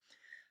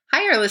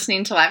Hi, you're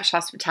listening to Lavish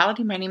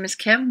Hospitality. My name is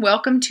Kim.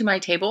 Welcome to my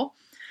table.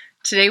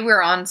 Today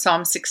we're on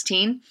Psalm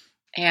 16,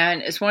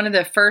 and it's one of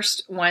the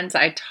first ones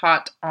I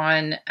taught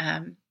on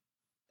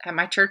at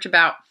my church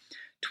about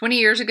 20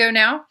 years ago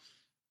now.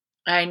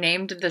 I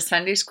named the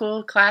Sunday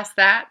school class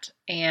that,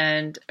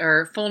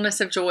 or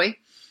Fullness of Joy,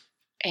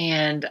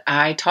 and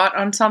I taught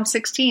on Psalm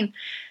 16.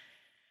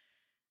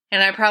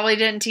 And I probably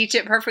didn't teach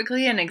it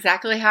perfectly and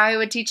exactly how I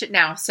would teach it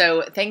now.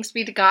 So thanks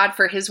be to God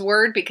for His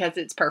word because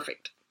it's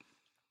perfect.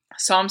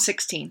 Psalm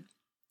 16.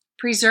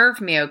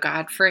 Preserve me, O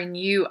God, for in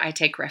you I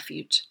take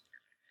refuge.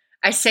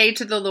 I say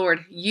to the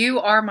Lord, you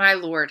are my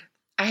Lord.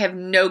 I have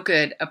no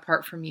good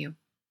apart from you.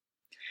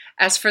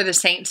 As for the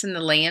saints in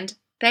the land,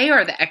 they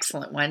are the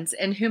excellent ones,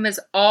 in whom is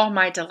all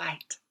my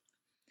delight.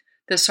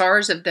 The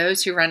sorrows of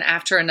those who run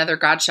after another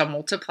God shall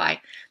multiply.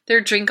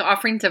 Their drink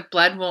offerings of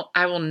blood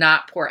I will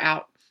not pour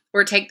out,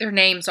 or take their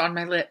names on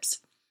my lips.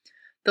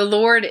 The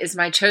Lord is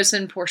my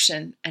chosen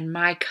portion and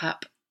my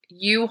cup.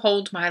 You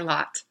hold my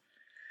lot.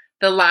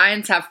 The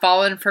lines have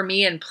fallen for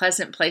me in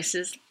pleasant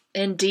places.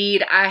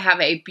 Indeed, I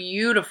have a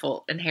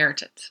beautiful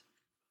inheritance.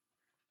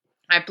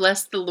 I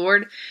bless the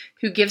Lord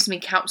who gives me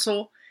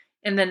counsel.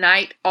 In the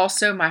night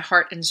also my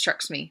heart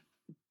instructs me.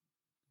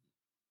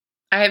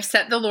 I have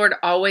set the Lord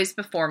always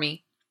before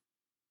me.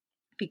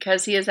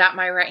 Because he is at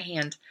my right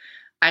hand,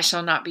 I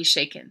shall not be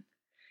shaken.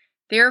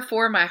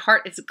 Therefore my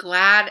heart is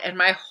glad and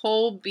my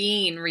whole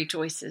being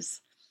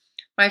rejoices.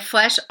 My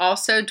flesh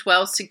also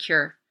dwells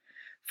secure.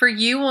 For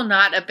you will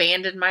not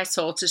abandon my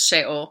soul to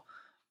Sheol,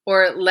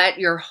 or let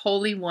your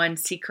Holy One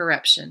see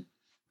corruption.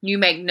 You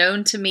make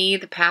known to me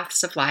the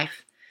paths of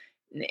life.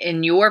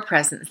 In your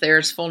presence there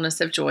is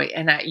fullness of joy,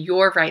 and at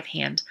your right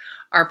hand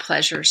are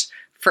pleasures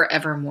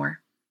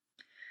forevermore.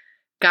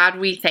 God,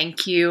 we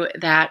thank you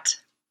that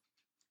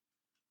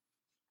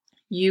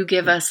you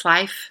give us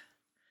life.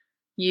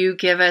 You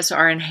give us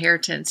our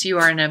inheritance. You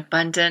are an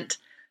abundant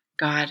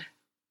God.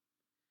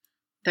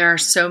 There are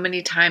so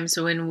many times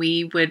when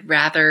we would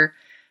rather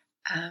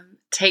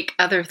take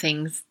other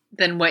things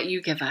than what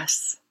you give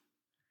us.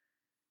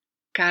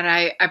 God,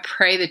 I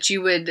pray that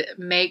you would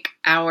make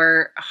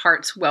our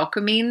hearts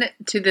welcoming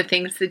to the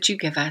things that you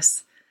give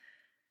us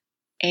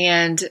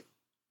and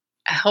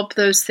help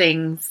those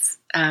things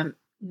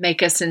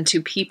make us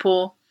into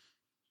people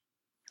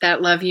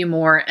that love you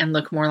more and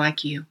look more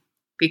like you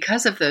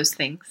because of those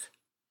things.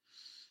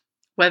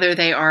 Whether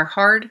they are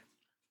hard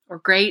or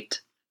great,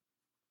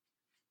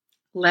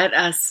 let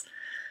us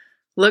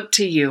look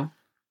to you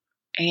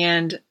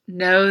and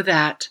know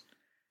that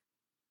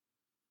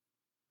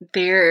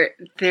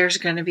there's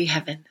going to be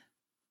heaven.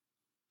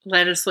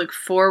 Let us look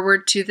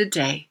forward to the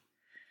day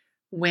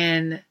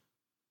when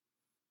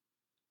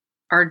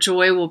our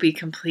joy will be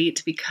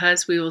complete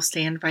because we will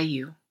stand by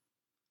you.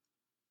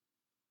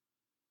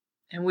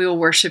 And we will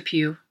worship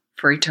you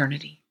for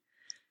eternity.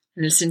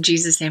 And it's in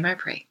Jesus' name I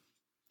pray.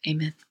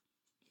 Amen.